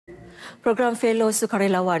Program Felo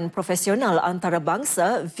Sukarelawan Profesional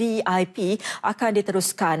Antarabangsa VIP akan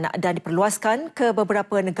diteruskan dan diperluaskan ke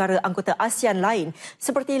beberapa negara anggota ASEAN lain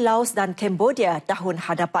seperti Laos dan Cambodia tahun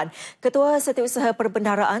hadapan. Ketua Setiausaha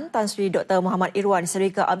Perbendaharaan Tan Sri Dr. Muhammad Irwan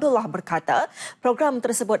Serika Abdullah berkata, program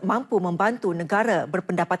tersebut mampu membantu negara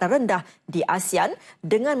berpendapatan rendah di ASEAN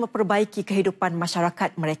dengan memperbaiki kehidupan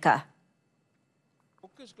masyarakat mereka.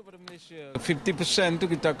 Fokus kepada Malaysia, 50% tu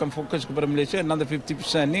kita akan fokus kepada Malaysia, another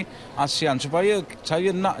 50% ni ASEAN, supaya saya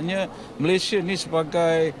naknya Malaysia ni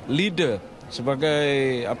sebagai leader,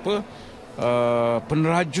 sebagai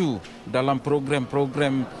peneraju dalam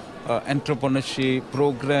program-program entrepreneurship,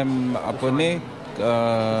 program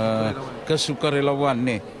kesukarelawan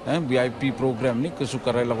ni, VIP program ni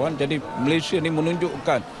kesukarelawan. Jadi Malaysia ni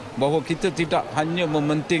menunjukkan bahawa kita tidak hanya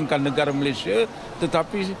mementingkan negara Malaysia,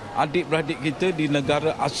 tetapi adik-beradik kita di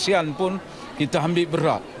negara ASEAN pun kita ambil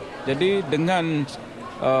berat. Jadi dengan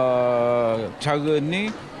cara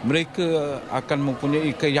ni mereka akan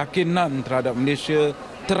mempunyai keyakinan terhadap Malaysia,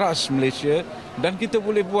 trust Malaysia, dan kita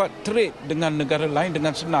boleh buat trade dengan negara lain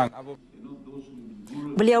dengan senang.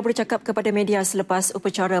 Beliau bercakap kepada media selepas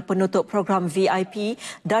upacara penutup program VIP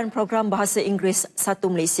dan program Bahasa Inggeris 1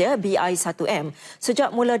 Malaysia BI1M.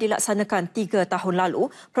 Sejak mula dilaksanakan 3 tahun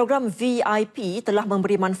lalu, program VIP telah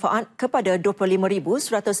memberi manfaat kepada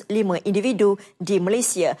 25,105 individu di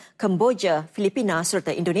Malaysia, Kemboja, Filipina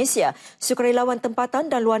serta Indonesia. Sukarelawan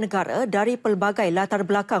tempatan dan luar negara dari pelbagai latar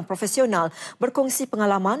belakang profesional berkongsi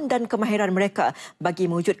pengalaman dan kemahiran mereka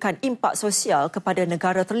bagi mewujudkan impak sosial kepada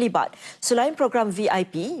negara terlibat. Selain program VIP,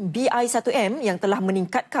 BI1M yang telah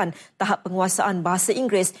meningkatkan tahap penguasaan bahasa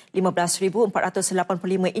Inggeris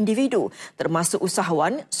 15,485 individu termasuk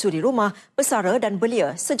usahawan, suri rumah, pesara dan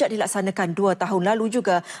belia sejak dilaksanakan 2 tahun lalu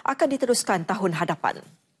juga akan diteruskan tahun hadapan.